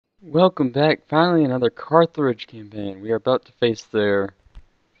Welcome back. Finally, another Carthage campaign. We are about to face their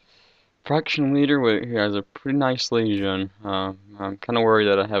faction leader, who has a pretty nice legion. I'm kind of worried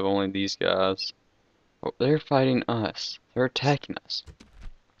that I have only these guys. Oh, they're fighting us. They're attacking us.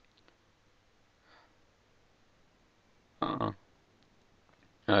 Uh-uh.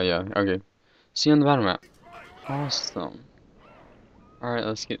 Oh yeah, okay. See you on the battle map. Awesome. Alright,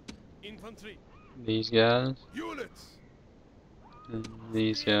 let's get these guys. And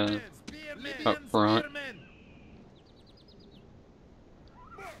these guys up front.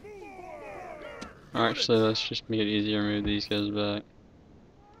 Actually, let's just make it easier and move these guys back.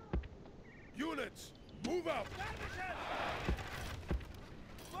 Units, move out.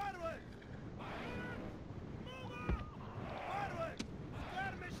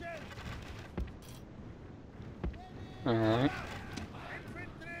 Alright.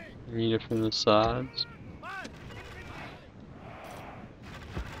 Need it from the sides.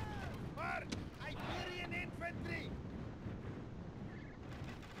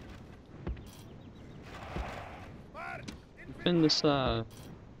 Defend the side.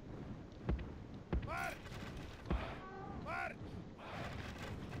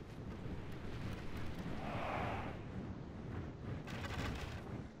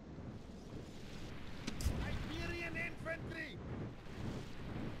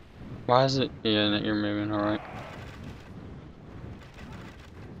 Why is it? Yeah, you're moving, alright.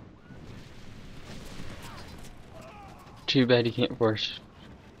 Too bad you can't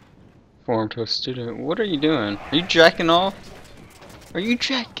form to a student. What are you doing? Are you jacking off? Are you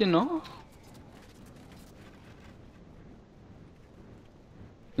jacking off?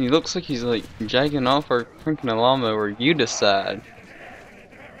 He looks like he's like jacking off or cranking a lawnmower. You decide.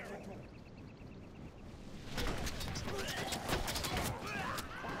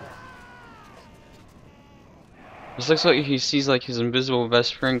 This looks like he sees like his invisible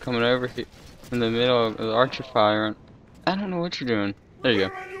best friend coming over here in the middle of the archer fire. I don't know what you're doing. There you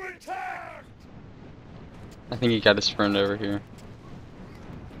go. I think he got his friend over here.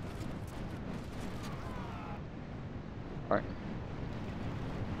 Alright.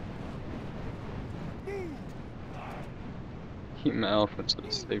 Keep my elephants at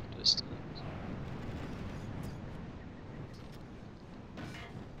a safe distance.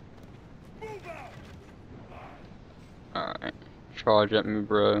 Alright. Charge at me,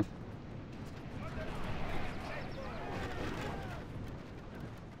 bro.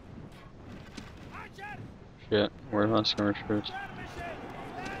 Shit, where's my skirmishers?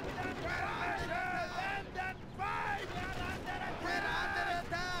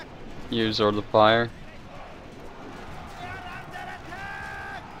 Use or the fire.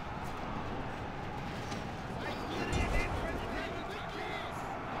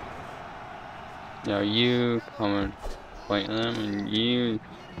 Now you come and fight them, and you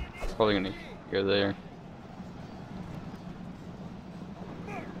probably gonna go there.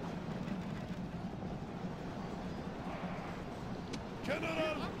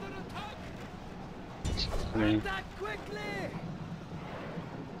 I mean,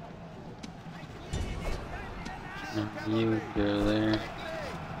 you go there.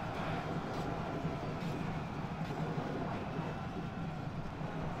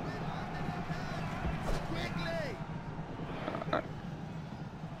 Alright.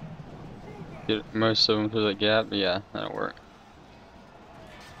 Get most of them through the gap. Yeah, that'll work.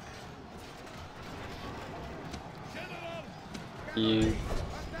 You.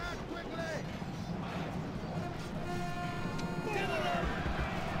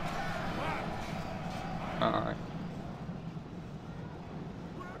 Alright.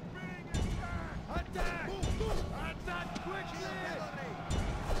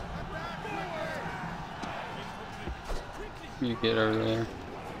 You get over there.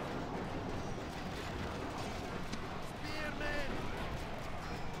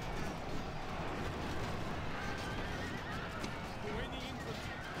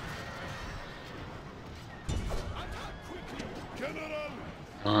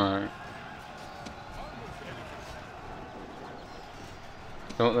 Alright.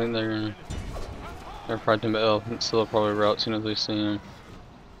 Don't think they're gonna. They're frightened by elephants, so they'll probably rout as soon as they see him.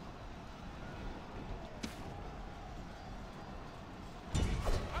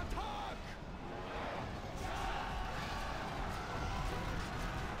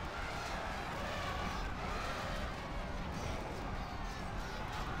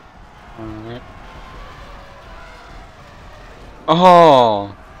 Alright.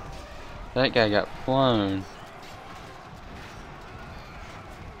 Oh! That guy got flown.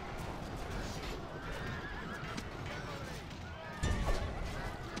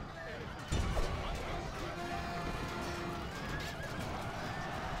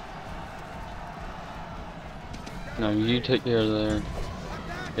 No, you take care of their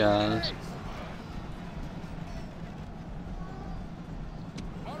guys.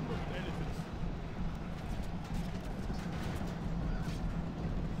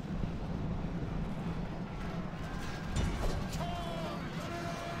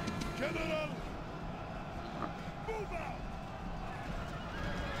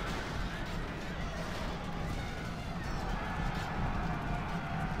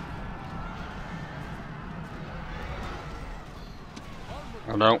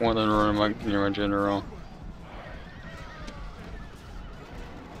 I don't want them to run amok near my general.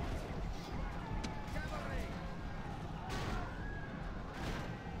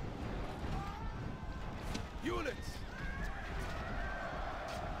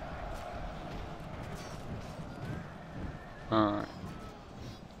 Alright.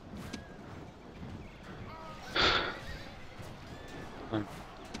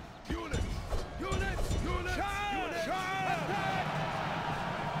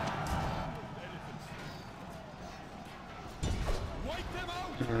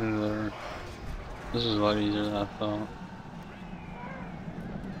 This is a lot easier than I thought.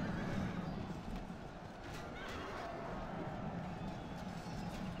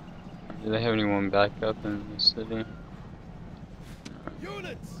 Do they have anyone back up in the city?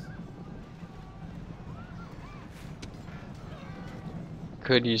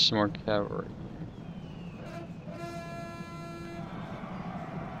 Could use some more cavalry.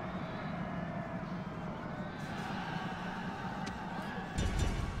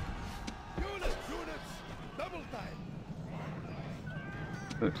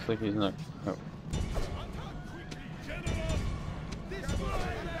 Looks like he's not. Oh.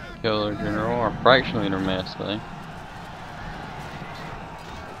 Killer general or fraction leader massively.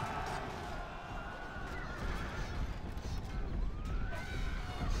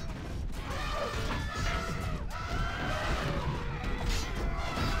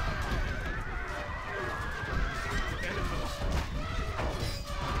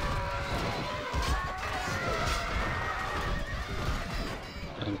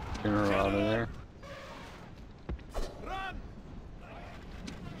 General out of there. Run!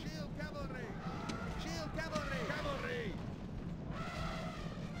 Shield cavalry! Shield cavalry! Cavalry!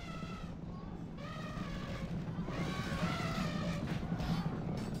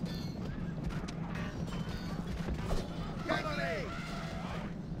 Cavalry!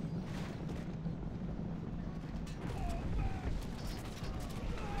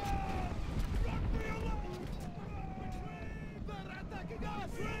 They're attacking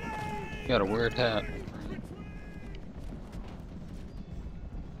us! You got a weird hat. Shield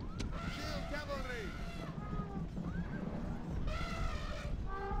cavalry!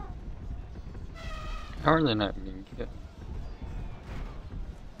 How are they not being killed?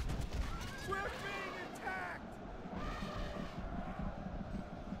 We're being attacked!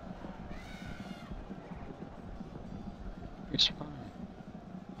 It's fine.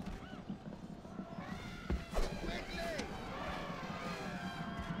 Quickly!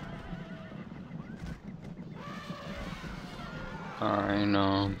 Alright,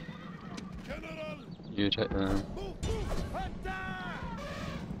 General! you take them. Move, move! Attack!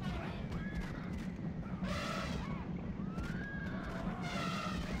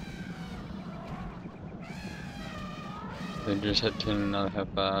 They just hit 10 and now they have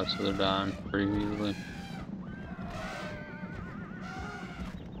 5, so they're dying pretty easily.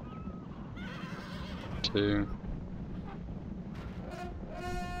 Two.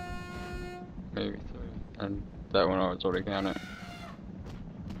 Maybe 3. And that one I was already counted.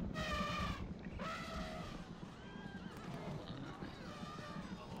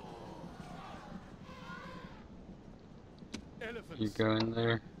 You go in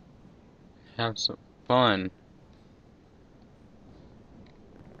there, have some fun.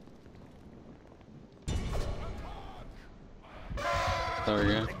 There we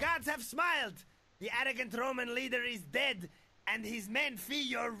go. The gods have smiled! The arrogant Roman leader is dead, and his men fear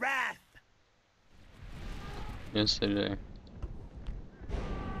your wrath! Yes, they do.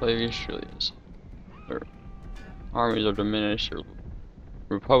 Flavius Julius. Their armies are diminished. Their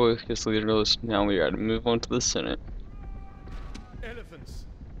republic is leaderless. Now we gotta move on to the Senate. Elephants!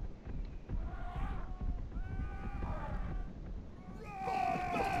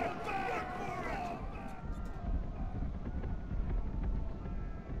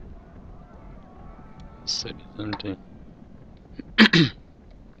 City's empty.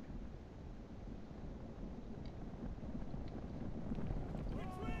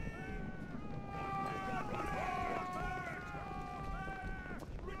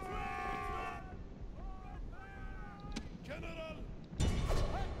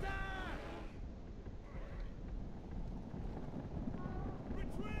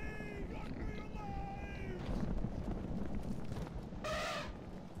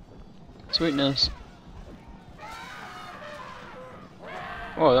 Sweetness.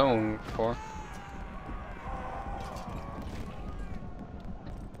 Oh, that one went far.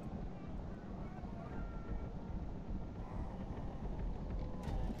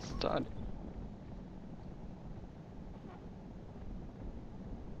 Stud.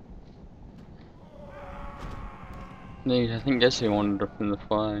 I think guess he wanted up in the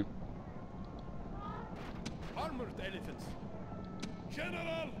flag. Armored elephants.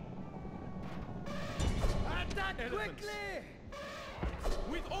 General! Attack quickly!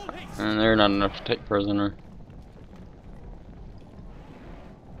 With all haste! And they're not enough to take prisoner.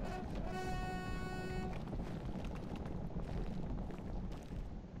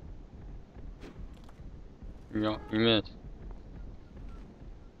 You missed.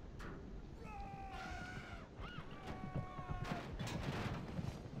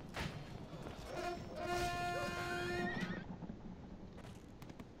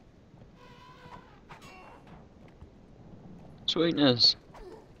 Sweetness.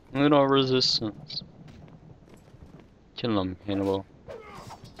 Little resistance. Kill him, Hannibal.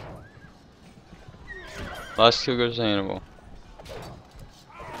 Last kill goes to Hannibal.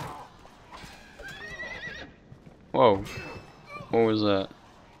 Whoa. What was that?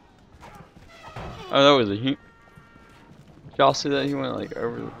 Oh, that was a heat. Did y'all see that? He went like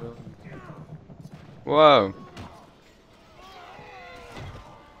over the building. Whoa.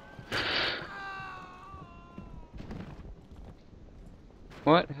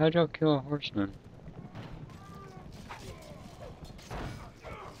 What? How'd y'all kill a horseman?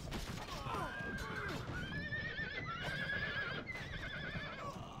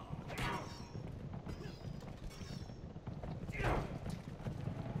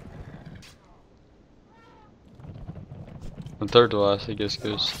 The third to last, I guess,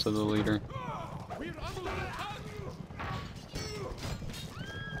 goes to the leader. We're under attack!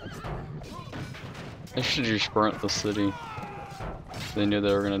 They should just burnt the city. They knew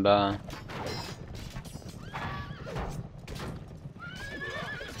they were gonna die.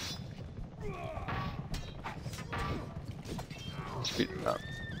 Speed it up.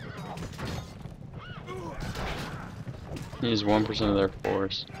 Use 1% of their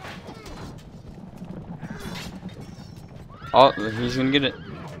force. Oh, he's gonna get it.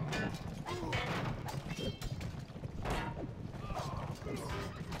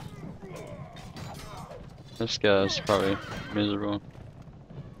 This guy's probably miserable.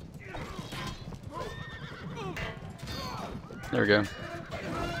 There we go.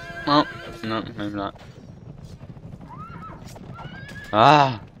 Oh, no, maybe not.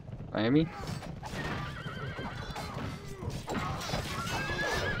 Ah, maybe.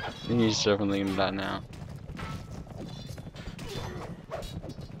 He's definitely gonna die now.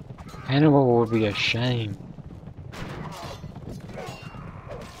 Hannibal would be a shame.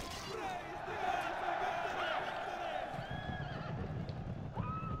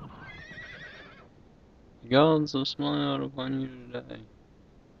 The gods have smiled upon you today.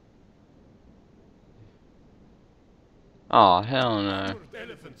 Oh, hell no. Armored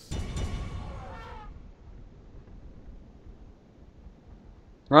elephants.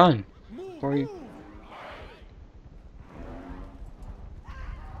 Run! Move, Before you. move.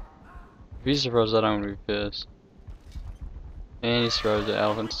 If he survives that, I'm gonna be pissed. And he survives the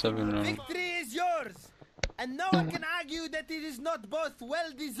elephant 7 Victory is yours, and no one can argue that it is not both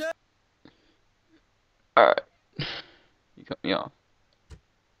well deserved. Alright. You cut me off.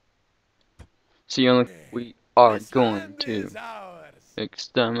 See, we are This going land to is ours.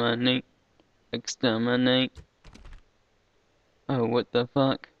 exterminate. Exterminate. Oh, what the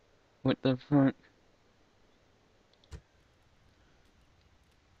fuck? What the fuck?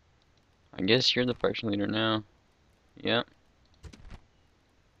 I guess you're the faction leader now. Yep.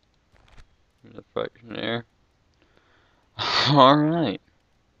 You're the factionaire. Alright.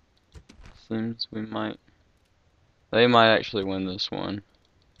 Seems we might. They might actually win this one.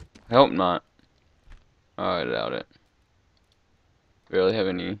 I hope not. Oh, I doubt it. Barely have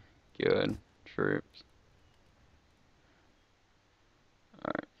any good troops.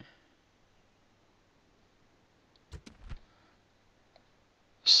 Alright.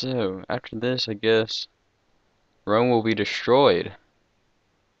 So, after this, I guess Rome will be destroyed.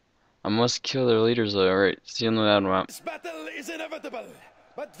 I must kill their leaders though. Alright, see you on the battle map. This battle is inevitable,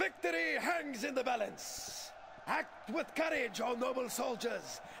 but victory hangs in the balance. Act with courage, O noble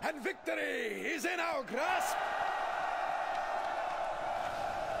soldiers, and victory is in our grasp.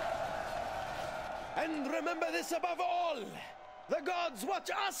 And remember this above all: the gods watch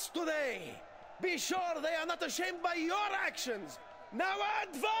us today. Be sure they are not ashamed by your actions. Now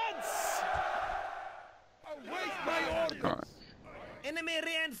advance! Await my orders! Alright. Enemy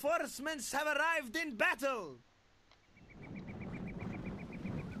reinforcements have arrived in battle.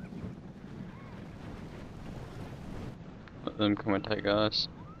 Let them come attack us.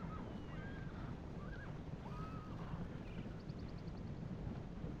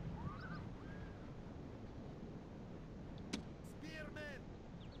 Spearmen!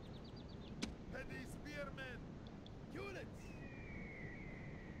 Heavy spearmen! Units!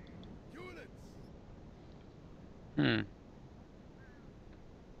 Units! Hmm.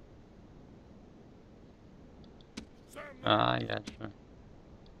 Ah, I gotcha.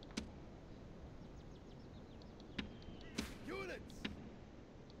 Units!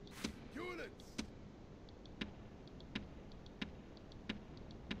 Units!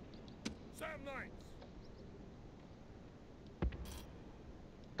 Sam Knights!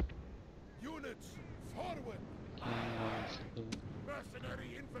 Units, forward!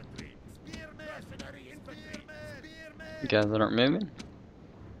 Mercenary infantry! Spearmen! Mercenary infantry! Spearmen! You guys that aren't moving?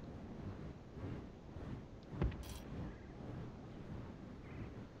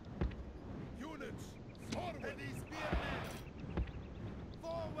 Units, forward! Heavy spearmen!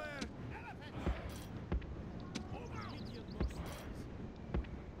 Forward! Elephants! Over! Median mercenaries!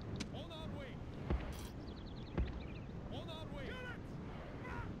 On our way! On our way! Units!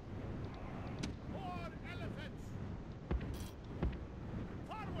 More elephants!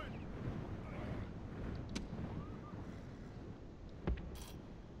 Forward!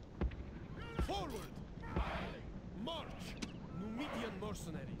 Forward! March! Numidian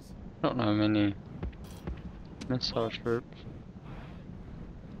mercenaries! I don't know many missile troops.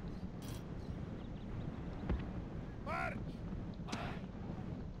 March!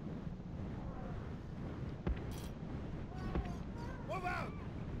 Move out!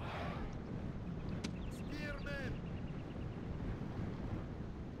 Spearmen!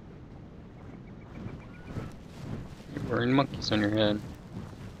 You're wearing monkeys on your head.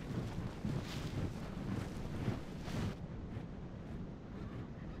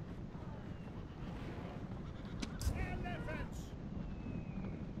 Elephants!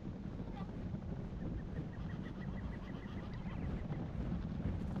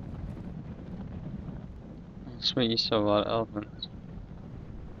 Sweet, you still have a lot of elephants.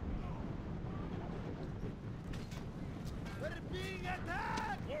 We're being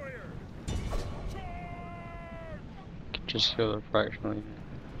attacked! Warrior! Charge! Could just go the fractionally.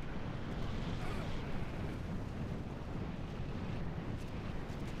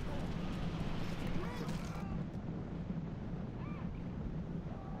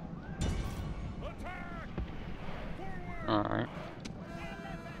 Attack! Forward! Alright.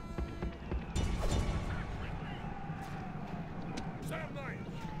 Sam Knight!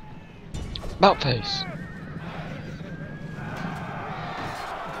 About face!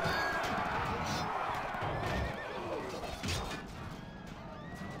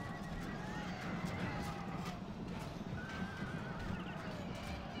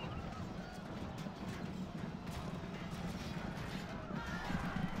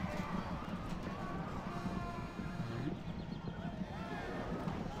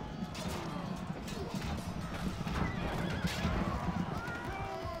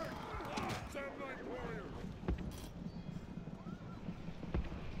 Sam Knight warriors!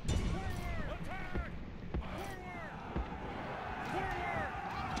 Attack! Forward! Forward!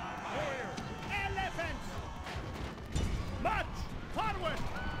 Warrior! Elephants! March! Forward!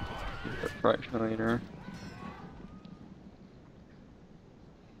 The fraction leader.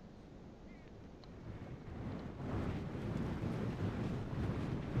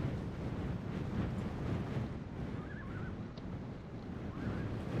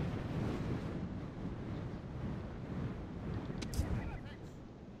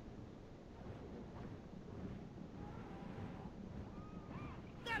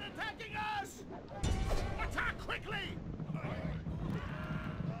 They're attacking us! Attack quickly!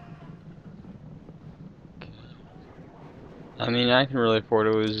 I mean, I can really afford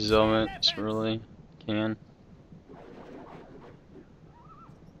to lose these elements, really can.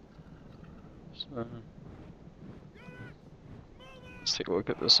 So, let's take a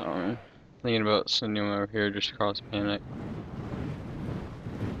look at this army. Thinking about sending them over here just to cause panic.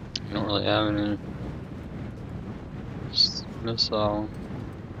 I don't really have any. Just missile.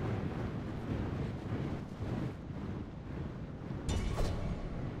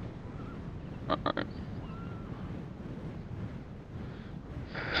 Alright.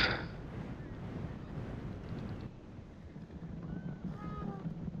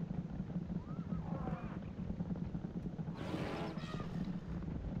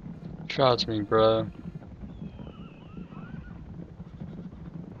 Trust me, bro.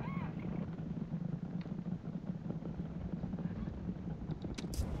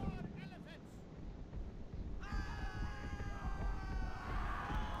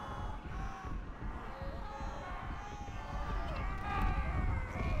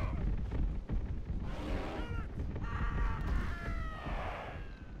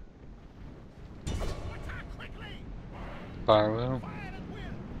 Fire well.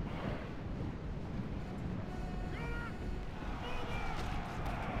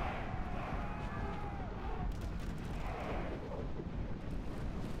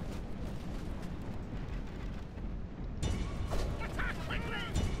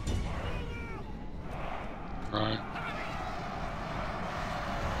 Right.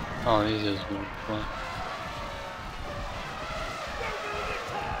 Oh, these is more fun.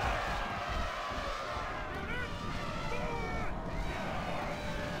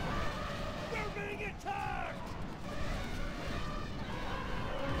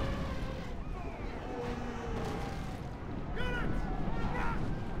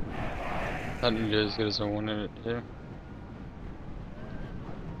 I didn't do as good as I wanted it to.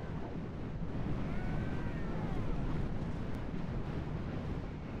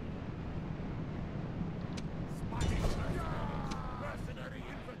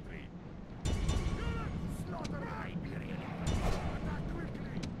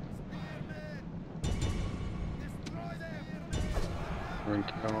 Ring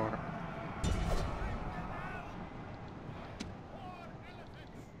tower.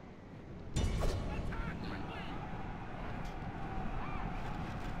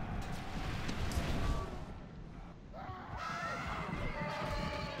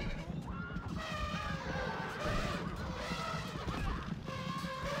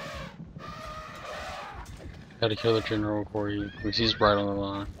 Gotta kill the general before he, because he's right on the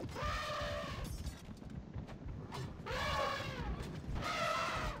line.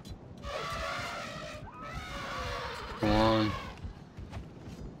 Come on.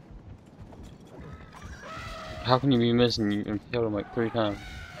 How can you be missing? You killed him like 3 times.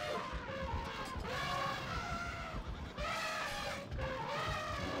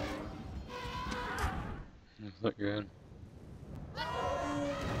 That's not good.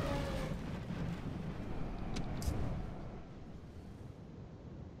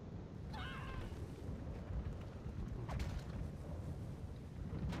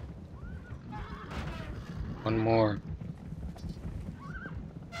 One more.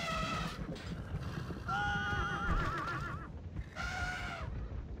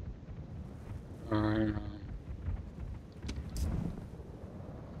 Alright.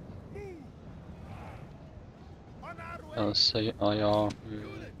 I'll say all y'all.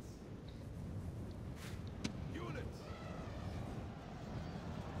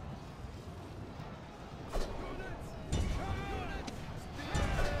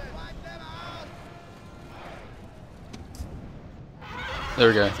 There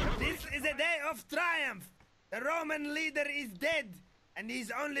we go. This is a day of triumph. The Roman leader is dead, and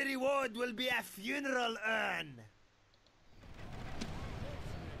his only reward will be a funeral urn.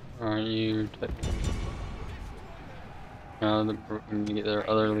 Alright, you take. Now you get their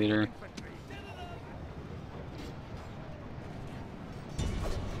other leader.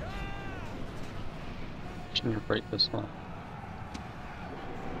 Just need to break this one.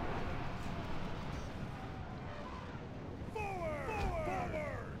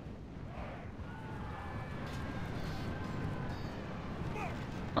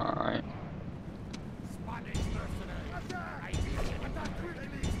 Alright.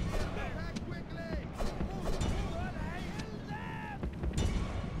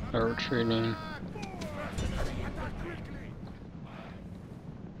 They're retreating.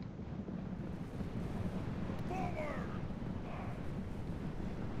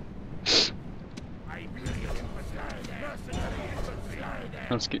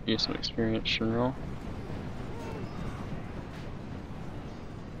 Let's get you some experience, General.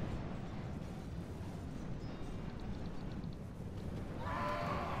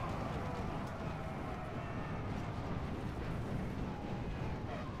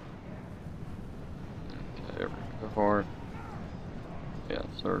 Okay, go forward. Yeah,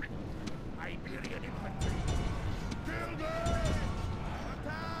 Sergeant.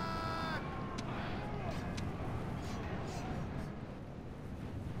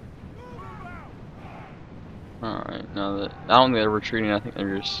 Alright, now that I don't think they're retreating, I think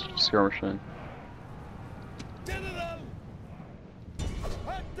they're just skirmishing. General!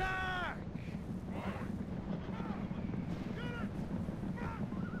 Attack!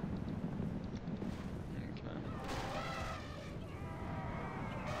 Okay.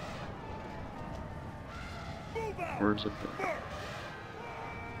 Where's it?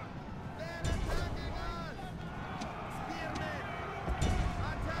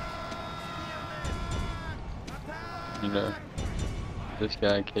 You know, this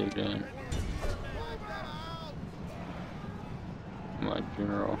guy caved in. My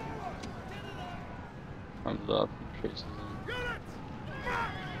general comes up and chases him.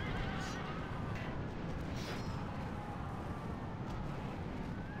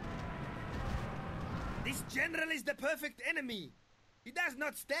 This general is the perfect enemy. He does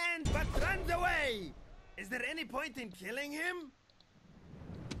not stand, but runs away. Is there any point in killing him?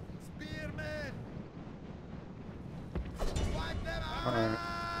 Spearmen! Wipe them Alright.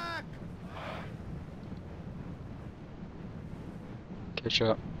 out! Catch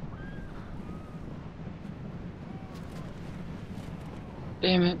up.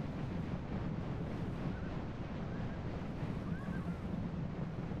 Damn it.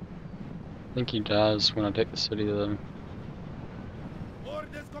 I think he dies when I take the city though.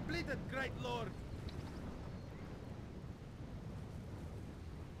 Orders completed, great lord.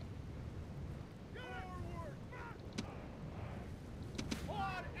 More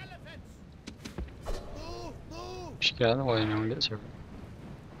elephants! Move, move! Just get out of the way, no one gets hurt.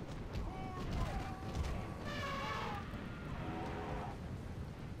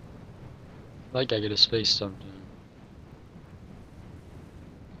 That guy get his face stuffed in.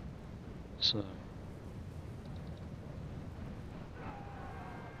 So.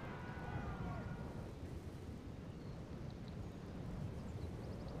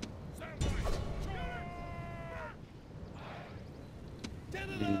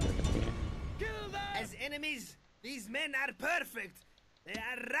 As enemies, these men are perfect. They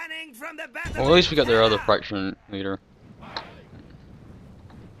are running from the battle. Well, at least we got their other Terror. faction leader.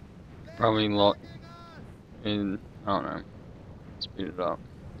 Probably lot in, I don't know, speed it up.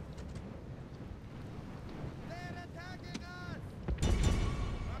 They're attacking us!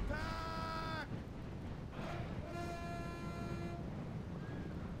 Attack!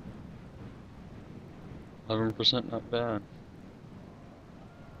 11%, not bad.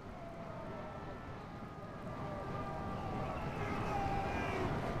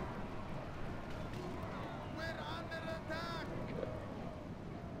 We're under attack!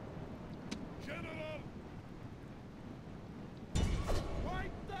 General!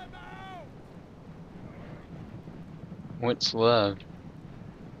 Wipe them out! What's left?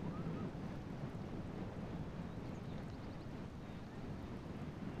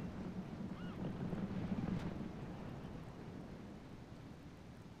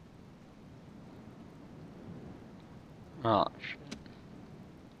 Oh shit.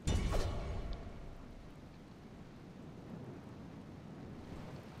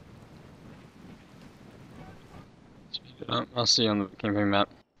 Speed it up. I'll see you on the campaign map.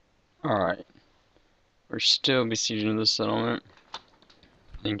 Alright. We're still besieging the settlement.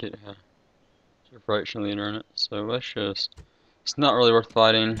 I think it has a faction leader in it, so let's just. It's not really worth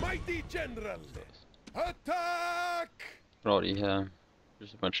fighting. Mighty general! Attack! What all do you have?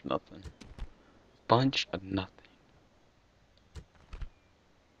 There's a bunch of nothing. Bunch of nothing.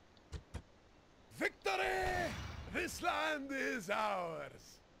 Victory! This land is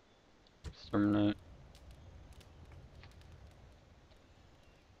ours! Exterminate.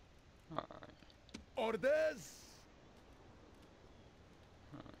 Alright. Orders?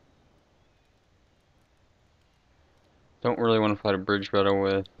 Don't really want to fight a bridge battle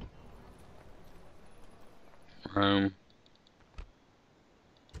with Rome.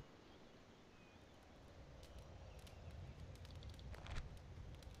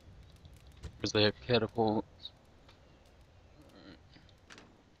 Because they have catapults.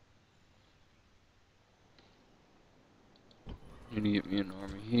 Need to get me an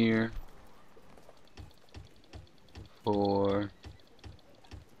army here. Before,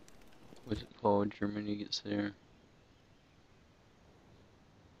 what's it called? Germany gets there.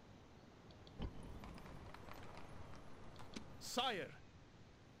 Sire,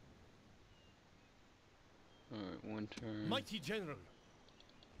 Alright, one turn. mighty general,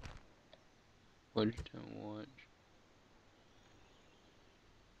 Budget and watch.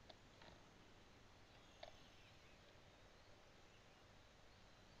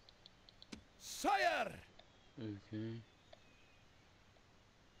 sire! Okay.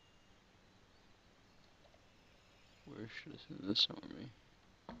 Where should I send this army?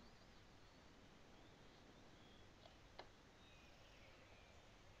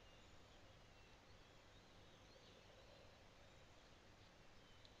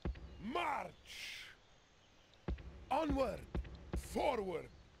 March! Onward! Forward!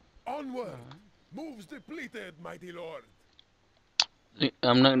 Onward! Moves depleted, mighty lord!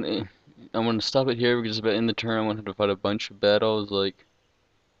 I'm not gonna. I'm gonna stop it here because about in the turn I want to fight a bunch of battles, like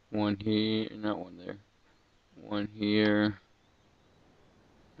one here, not one there, one here,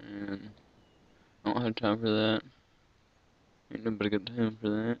 and I don't have time for that. Ain't nobody got time for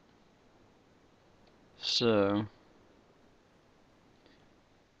that. So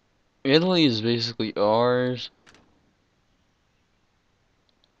Italy is basically ours.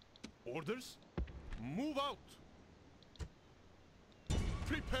 Orders? Move out!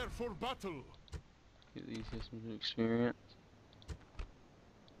 Prepare for battle! Get these guys some experience.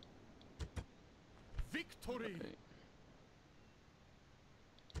 Victory! Okay.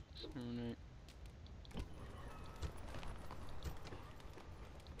 7, 8.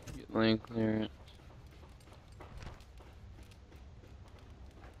 Get lane clearance.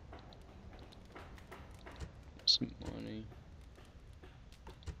 Some money.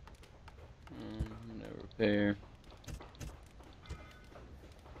 No repair.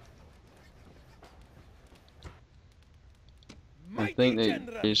 I Mighty think that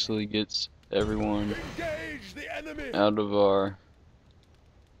general! basically gets everyone Engage the enemy! out of our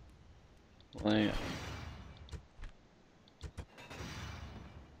land.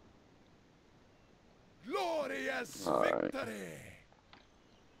 Glorious Alright. victory!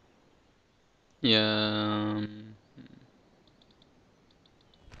 Yeah.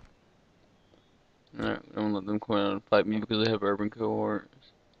 Alright, don't let them come out and fight me because they have urban cohorts.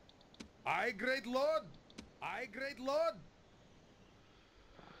 Aye, great lord! Aye, great lord!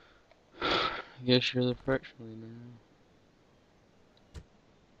 I guess you're the fraction leader now.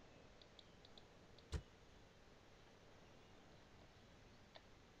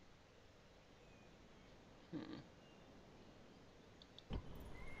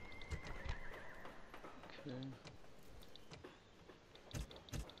 Okay.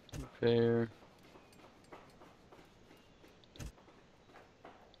 Repair.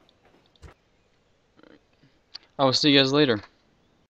 I will see you guys later.